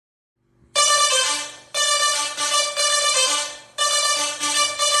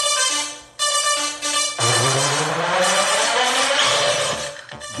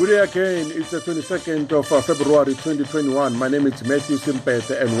Good day again. It's the 22nd of February 2021. My name is Patrice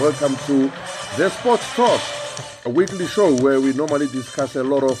Motsepe and welcome to the Sports Talk, a weekly show where we normally discuss a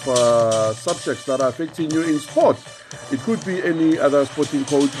lot of subjects that are affecting you in sports. It could be any other sporting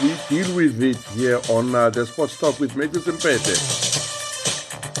code. We deal with it here on the Sports Talk with Patrice Motsepe.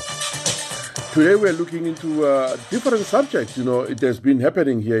 Today we're looking into different subjects. It has been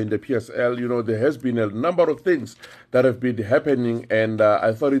happening here in the PSL. There has been a number of things that have been happening, and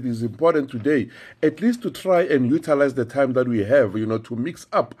I thought it is important today at least to try and utilize the time that we have, to mix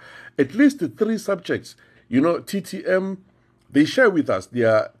up at least the three subjects. TTM, they share with us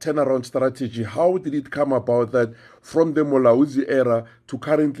their turnaround strategy. How did it come about that from the Molauzi era to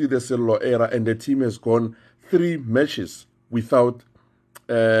currently the Sello era, and the team has gone 3 matches without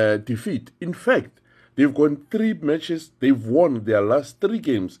defeat? In fact, they've gone 3 matches, they've won their last 3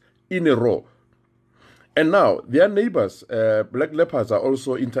 games in a row. And now, their neighbors, Black Leopards, are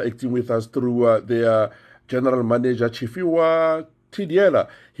also interacting with us through their general manager, Chifiwa Tidiela.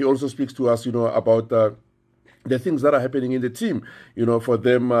 He also speaks to us, about the things that are happening in the team, for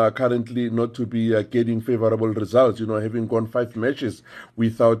them currently not to be getting favorable results, having gone 5 matches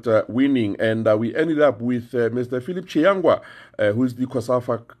without winning. And we ended up with Mr. Phillip Chiyangwa, who is the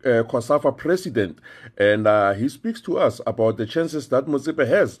CAF President. And he speaks to us about the chances that Motsepe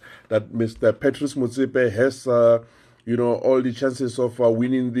has, that Mr. Patrice Motsepe has, all the chances of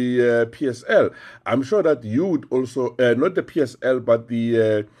winning the PSL. I'm sure that you would also, not the PSL, but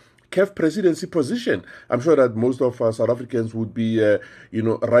the CAF presidency position. I'm sure that most of South Africans would be,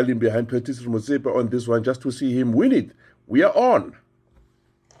 rallying behind Patrice Motsepe on this one just to see him win it. We are on.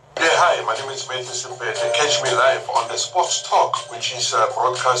 Yeah, hi, my name is Patrice Motsepe. Catch me live on the Sports Talk, which is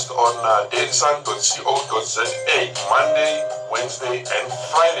broadcast on dailysun.co.za, Monday, Wednesday, and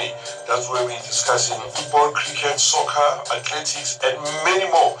Friday. That's where we're discussing football, cricket, soccer, athletics, and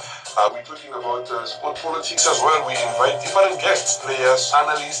many more. We're talking about sport politics as well. We invite different guests, players,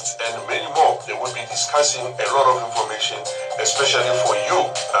 analysts, and many more. They will be discussing a lot of information, especially for you,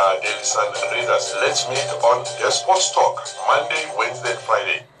 Daily Sun readers. Let's meet on the Sports Talk, Monday, Wednesday, and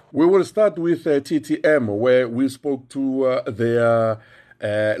Friday. We will start with TTM, where we spoke to their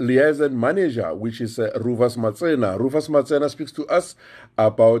liaison manager, which is Rufus Matsena. Rufus Matsena speaks to us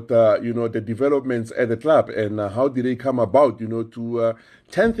about, the developments at the club and how did they come about, to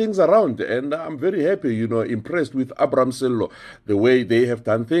turn things around. And I'm very happy, impressed with Abraham Sello, the way they have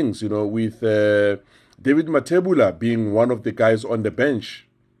done things, with David Matebula being one of the guys on the bench.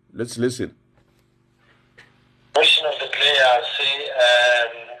 Let's listen. Most of the players say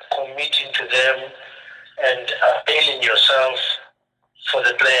committing to them and availing yourself for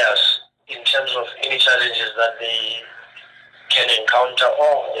the players in terms of any challenges that they can encounter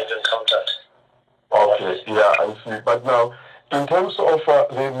or they've encountered. Okay, yeah, I see. But now, in terms of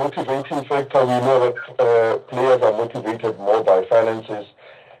the motivating factor, we know that players are motivated more by finances,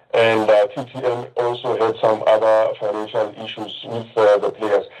 and TTM also had some other financial issues with the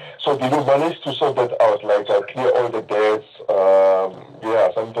players. So did you manage to sort that out, like clear all the debts,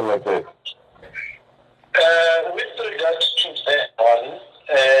 something like that? With regards to that one,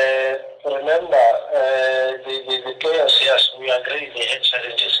 remember, the players, yes, we agree they had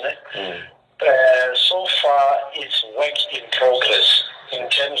challenges. So far, it's work in progress in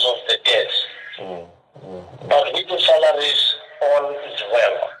terms of the debts. But with the salaries, all is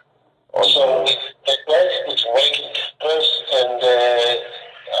well. Okay. So with the debt, it's work in progress, and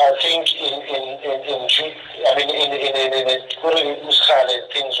I think in June,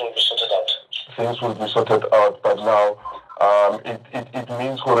 things will be sorted out. Things will be sorted out, but now it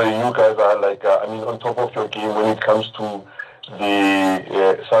means for you guys are on top of your game when it comes to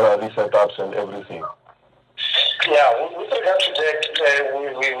the salary setups and everything. Yeah, with regard to that,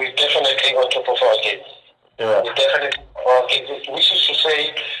 we definitely on top of our game. Yeah. We definitely which is to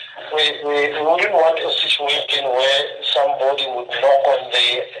say, we wouldn't want a situation where somebody would knock on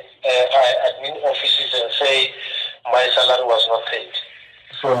the admin offices and say, my salary was not paid.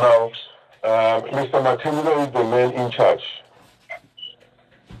 So now, Mr. Matebula is the man in charge.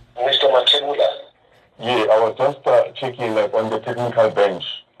 Mr. Matebula? Yeah, I was just checking on the technical bench.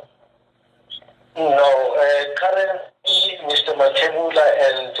 No, currently Mr. Matebula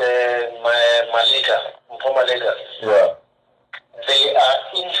and Malega, yeah, they are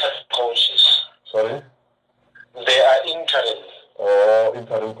interim coaches. Sorry? They are interim. Oh,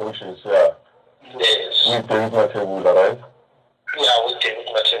 interim coaches, yeah. Yes. With David Matebula, right? Yeah, with David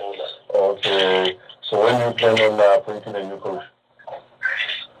Matebula. Okay. So when you plan on appointing a new coach?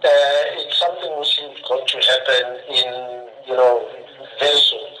 It's something which is going to happen in, very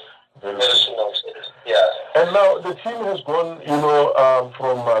soon. Very soon, I would say. Yeah. And now the team has gone,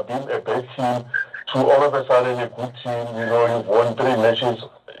 from being a bad team to all of a sudden a good team. You've won 3 matches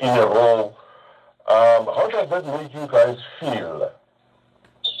in a row. How does that make you guys feel?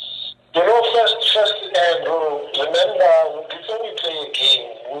 First, Andrew, remember, before we play a game,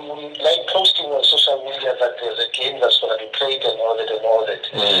 we like posting on social media that there's a game that's going to be played and all that.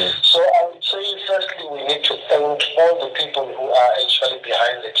 So I would say, firstly, we need to thank all the people who are actually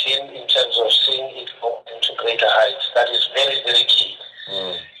behind the team in terms of seeing it go into greater heights. That is very, very key.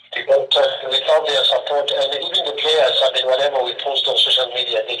 Because without their support, and even the players, whatever we post on social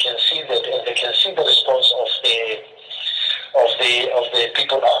media, they can see that, and they can see the response of the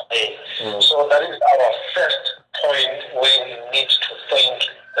people out there. So that is our first point where we need to thank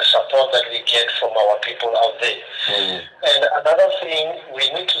the support that we get from our people out there. And another thing, we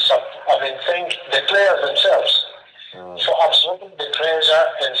need to thank the players themselves for absorbing the pressure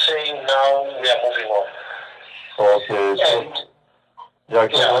and saying now we are moving on. Okay.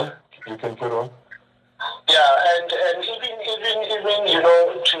 You can carry on. Yeah, and even to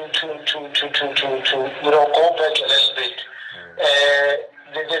go back a little bit,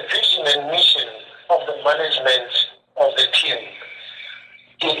 the vision and mission of the management of the team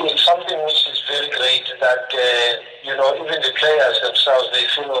is something which is very great that even the players themselves, they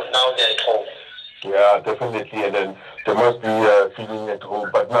feel now they're at home. Yeah, definitely, and then there must be a feeling at home.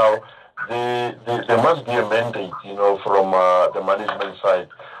 But now there must be a mandate, from the management side.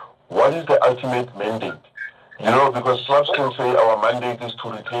 What is the ultimate mandate? Because clubs can say our mandate is to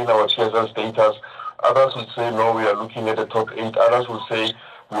retain our TSL status. Others will say, no, we are looking at the top 8. Others will say,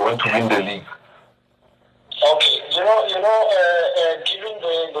 we want to win the league. Okay, given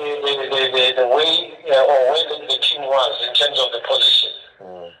the way or where the team was in terms of the position,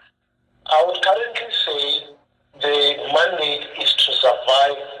 I would currently say the mandate is to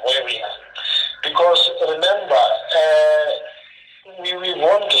survive where we are. Because remember, we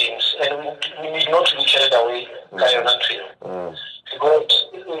won games and we need not to be carried away by an unfair. Because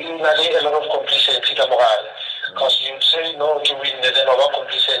a lot of complacency, because you say no to win, then over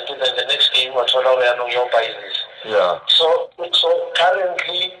complacency, then the next game we're on your business. Yeah. So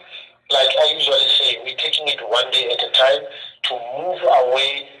currently, like I usually say, we're taking it one day at a time to move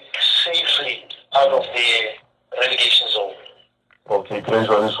away safely out of the relegation zone. Okay,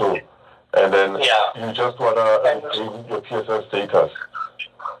 gradually so. And then you just want to retain your TSL status.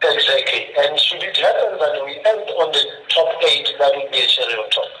 Exactly. And should it happen that we end on the top 8, that would be a cherry on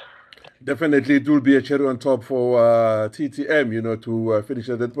top. Definitely, it will be a cherry on top for TTM, to finish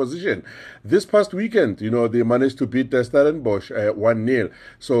at that position. This past weekend, they managed to beat Stellenbosch 1-0,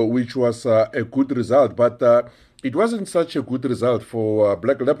 so which was a good result. But it wasn't such a good result for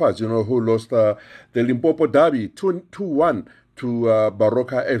Black Leopards, who lost the Limpopo Derby 2-1 to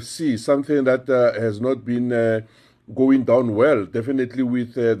Baroka FC, something that has not been going down well, definitely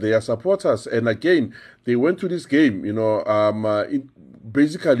with their supporters. And again, they went to this game,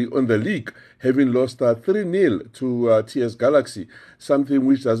 basically on the league, having lost 3-0 to TS Galaxy, something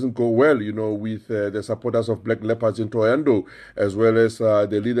which doesn't go well, with the supporters of Black Leopards in Toyando, as well as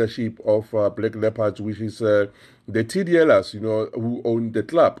the leadership of Black Leopards, which is the TDLers, who own the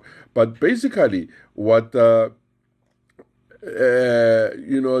club. But basically, what the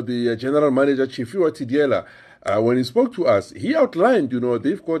general manager, Chifiwa Tidiela, when he spoke to us, he outlined,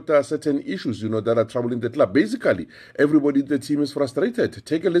 they've got certain issues, that are troubling the club. Basically, everybody in the team is frustrated.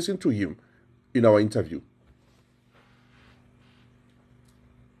 Take a listen to him in our interview.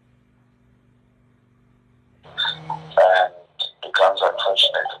 And it becomes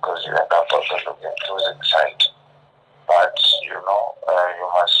unfortunate because you end up also looking losing sight. But,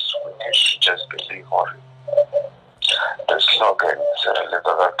 we need to just believe or the slogan is a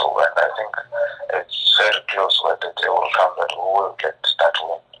little, and I think it's very close where the day will come that we will get that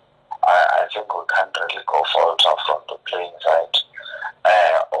win. I think we can't really go falter from the playing side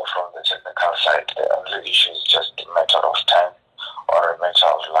or from the technical side. The only issue is just a matter of time or a matter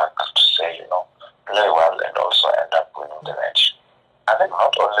of luck to say, play well and also end up winning the match. I think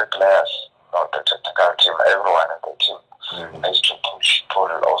not only players, not the technical team, everyone in the team needs to pull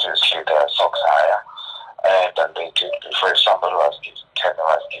obviously their socks higher than they did before. If somebody was giving 10, they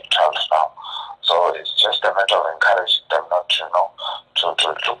was giving 12 now. So it's just a matter of encouraging them not to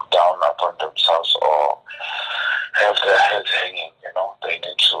look down upon themselves or have their heads hanging. They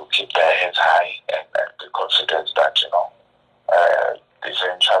need to keep their heads high and be confident that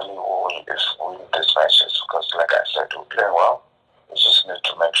eventually we will win these matches, because like I said, we play well. We just need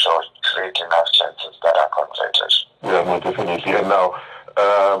to make sure we create enough chances that are converted. Yeah, no, definitely. And now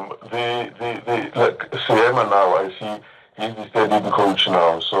like Siema now, I see he's the standing coach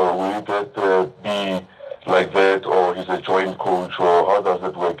now. So will that be like that, or he's a joint coach, or how does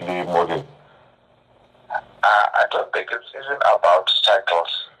it work, Lee Morgan? I don't think it's even about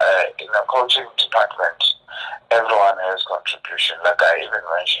titles. In the coaching department, everyone has contribution. Like I even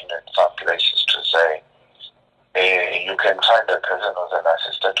mentioned in some places to say, you can find a person who's an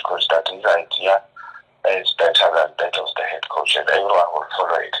assistant coach that his idea is better than that of the head coach, and everyone will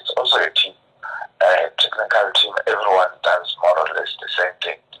follow it. It's also a team, technical team. Everyone does more or less the same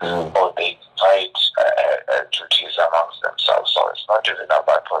thing, or they divide duties amongst themselves. So it's not even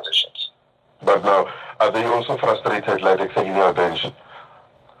about positions. But now, are they also frustrated, like taking your bench?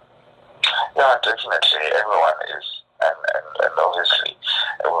 Yeah, definitely. Everyone is. And obviously,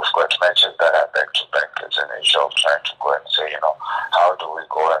 we've got matches that are back-to-back. It's an issue of trying to go and say, how do we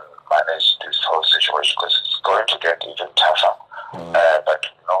go and manage this whole situation? Because it's going to get even tougher. But,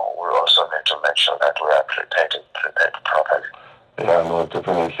 we also need to make sure that we are prepared properly. Yeah, no,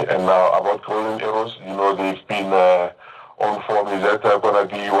 definitely. And now, about golden arrows, they've been on form. Is that going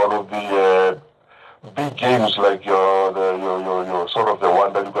to be one of the big games, like your sort of the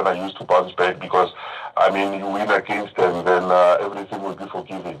one that you're going to use to bounce back? Because, you win against them, then everything will be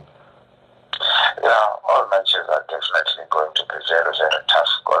forgiving. Yeah, all matches are definitely going to be very, very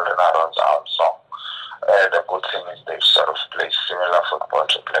tough. Golden Arrows are so. The good thing is they've sort of played similar football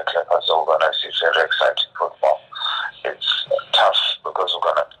to Black Leopards, so we're going to see very exciting football. It's tough because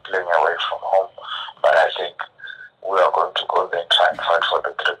we're going to be playing away from home, but I think we are going to go there and try and fight for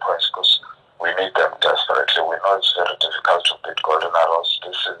the 3 points because we need them desperately. We know it's very difficult to beat Golden Arrows.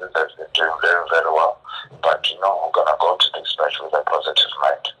 This season they've been doing very, very well, but we're going to go to this match with a positive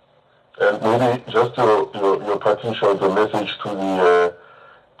mind. And maybe just your parting shot, the message to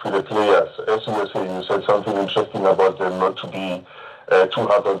the players. As you were saying, you said something interesting about them not to be too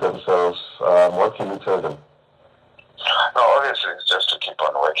hard on themselves. What can you tell them? No, obviously it's just to keep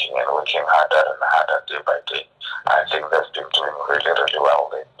on working and working harder and harder day by day. I think they've been doing really, really well.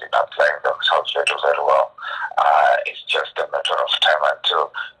 They've been applying themselves very, very well. It's just a matter of time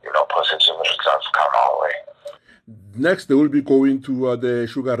until positive results come our way. Next, they will be going to the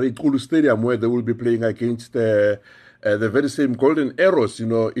Sugar Ray Kulu Stadium, where they will be playing against the very same Golden Arrows.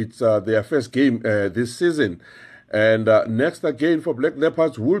 It's their first game this season. And next again for Black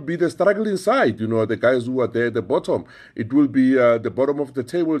Leopards will be the struggling side, the guys who are there at the bottom. It will be the bottom of the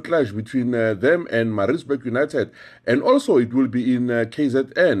table clash between them and Maritzburg United. And also it will be in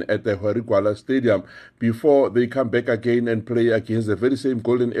KZN at the Hwarigwala Stadium before they come back again and play against the very same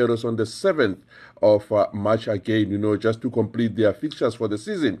Golden Arrows on the 7th of March again, just to complete their fixtures for the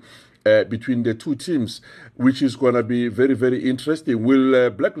season. Between the two teams, which is going to be very, very interesting.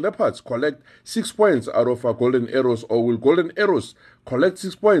 Will Black Leopards collect 6 points out of Golden Arrows, or will Golden Arrows collect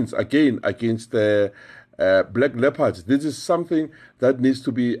 6 points again against Black Leopards? This is something that needs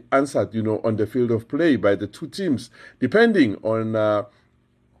to be answered, on the field of play by the two teams, depending on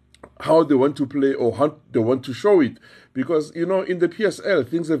how they want to play or how they want to show it. Because, in the PSL,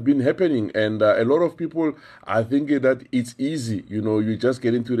 things have been happening, and a lot of people are thinking that it's easy. You just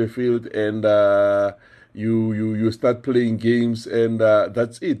get into the field and you start playing games and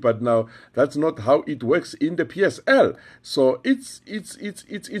that's it. But now that's not how it works in the PSL. So it's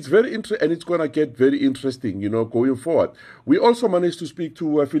very interesting, and it's gonna get very interesting, going forward. We also managed to speak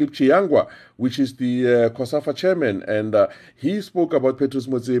to Phillip Chiyangwa, which is the COSAFA chairman, and he spoke about Patrice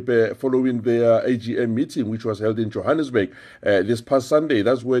Motsepe following their AGM meeting, which was held in Johannesburg this past Sunday.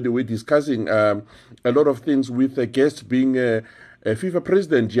 That's where they were discussing a lot of things, with the guests being FIFA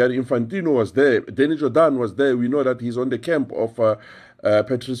President Gianni Infantino was there, Danny Jordan was there. We know that he's on the camp of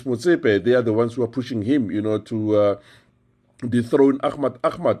Patrice Motsepe. They are the ones who are pushing him, to dethrone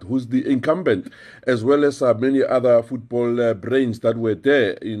Ahmad, who's the incumbent, as well as many other football brains that were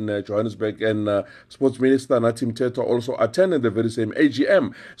there in Johannesburg. And Sports Minister Natim Teto also attended the very same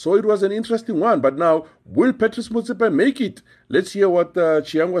AGM. So it was an interesting one. But now, will Patrice Motsepe make it? Let's hear what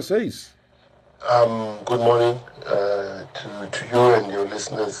Chiyangwa says. Good morning to you and your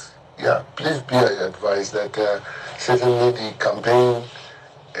listeners. Yeah, please be advised that certainly the campaign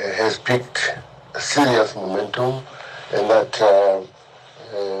has picked serious momentum, and that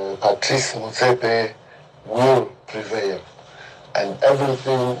Patrice Motsepe will prevail. And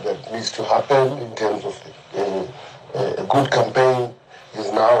everything that needs to happen in terms of a good campaign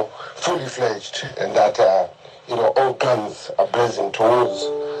is now fully fledged, and that all guns are blazing towards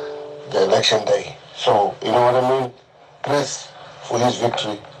the election day. So, you know what I mean? Press for his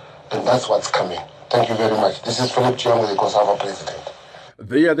victory, and that's what's coming. Thank you very much. This is Phillip Chiyangwa of Cosafa President.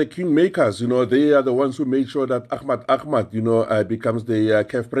 they are the kingmakers, they are the ones who made sure that Ahmad, becomes the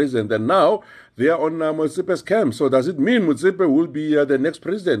CAF president. And now they are on Motsepe's camp. So does it mean Motsepe will be the next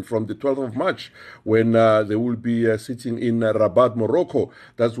president from the 12th of March when they will be sitting in Rabat, Morocco?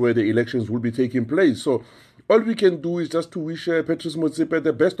 That's where the elections will be taking place. So all we can do is just to wish Patrice Motsepe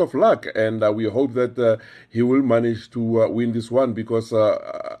the best of luck. And we hope that he will manage to win this one because...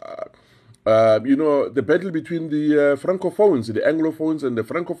 the battle between the Francophones, the Anglophones and the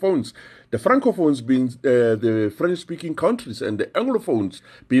Francophones being the French-speaking countries and the Anglophones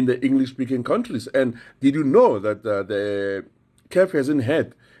being the English-speaking countries. And did you know that the CAF hasn't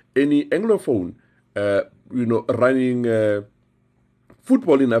had any Anglophone, running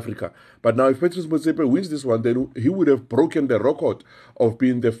football in Africa? But now if Patrice Motsepe wins this one, then he would have broken the record of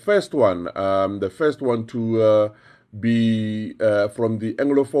being the first one to... be from the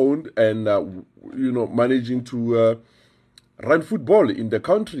Anglophone and managing to run football in the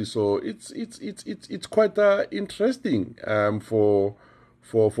country. So it's quite interesting for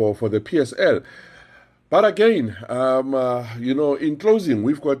the PSL. But again, in closing,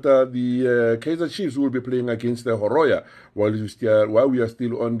 we've got the Kaizer Chiefs who will be playing against the Horoya while we are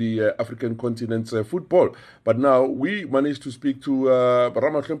still on the African continent's football. But now we managed to speak to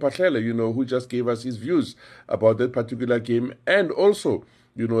Ramatlon Patlele, who just gave us his views about that particular game, and also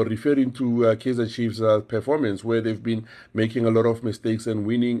referring to Kaizer Chiefs' performance, where they've been making a lot of mistakes and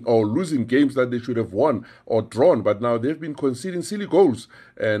winning or losing games that they should have won or drawn. But now they've been conceding silly goals,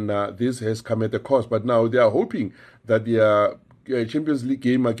 and this has come at a cost. But now they are hoping that the Champions League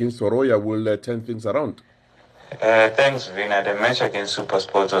game against Horoya will turn things around. Thanks, Vina. The match against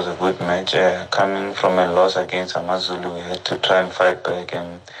SuperSport was a good match. Coming from a loss against Amazulu, we had to try and fight back,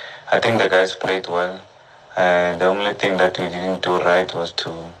 and I think the guys played well. The only thing that we didn't do right was to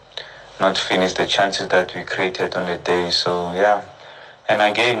not finish the chances that we created on the day. So yeah, and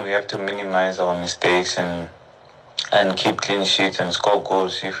again we have to minimize our mistakes and keep clean sheets and score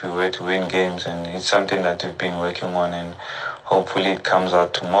goals if we were to win games. And it's something that we've been working on, and hopefully it comes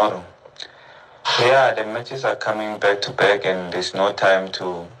out tomorrow. Yeah, the matches are coming back to back, and there's no time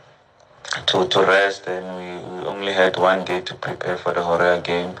to rest. And we only had one day to prepare for the Horoya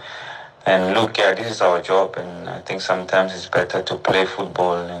game. And look, yeah, this is our job, and I think sometimes it's better to play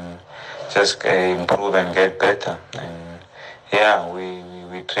football and just improve and get better. And yeah,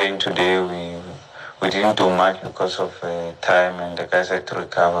 we trained today. We didn't do much because of time, and the guys had to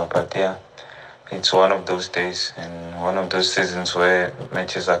recover. But yeah, it's one of those days and one of those seasons where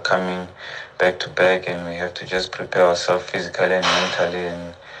matches are coming back to back, and we have to just prepare ourselves physically and mentally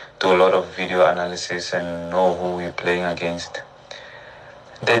and do a lot of video analysis and know who we're playing against.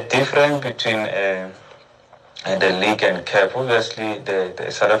 The difference between the league and CAF, obviously the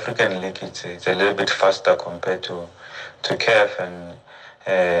South African league, it's a little bit faster compared to CAF, and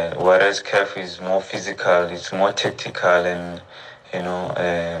whereas CAF is more physical, it's more tactical, and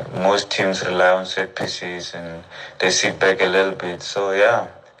most teams rely on set pieces and they sit back a little bit. So yeah,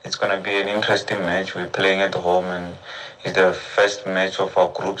 it's going to be an interesting match. We're playing at home, and it's the first match of our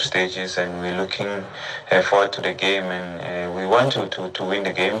group stages, and we're looking forward to the game, and we want to win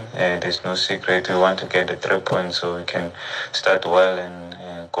the game. There's no secret. We want to get the 3 points so we can start well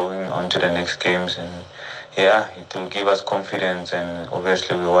and going on to the next games. And yeah, it will give us confidence, and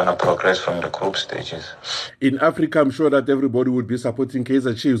obviously we want to progress from the group stages. In Africa, I'm sure that everybody would be supporting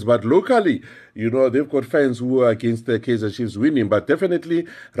Kaizer Chiefs, but locally, they've got fans who are against the Kaizer Chiefs winning. But definitely,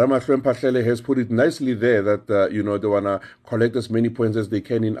 Ramatlon Patlele has put it nicely there that, they want to collect as many points as they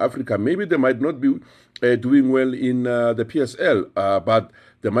can in Africa. Maybe they might not be doing well in the PSL, but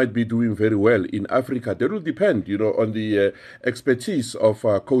they might be doing very well in Africa. That will depend, on the expertise of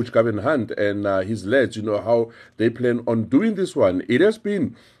Coach Gavin Hunt and his lads, how they plan on doing this one. It has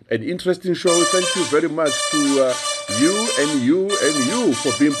been an interesting show. Thank you very much to you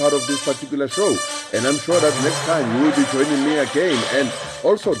for being part of this particular show. And I'm sure that next time you will be joining me again. And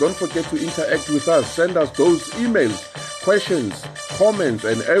also, don't forget to interact with us. Send us those emails, questions, comments,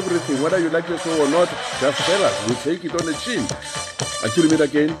 and everything. Whether you like the show or not, just tell us. We'll take it on the chin. Until we meet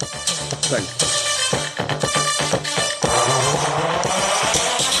again, thanks.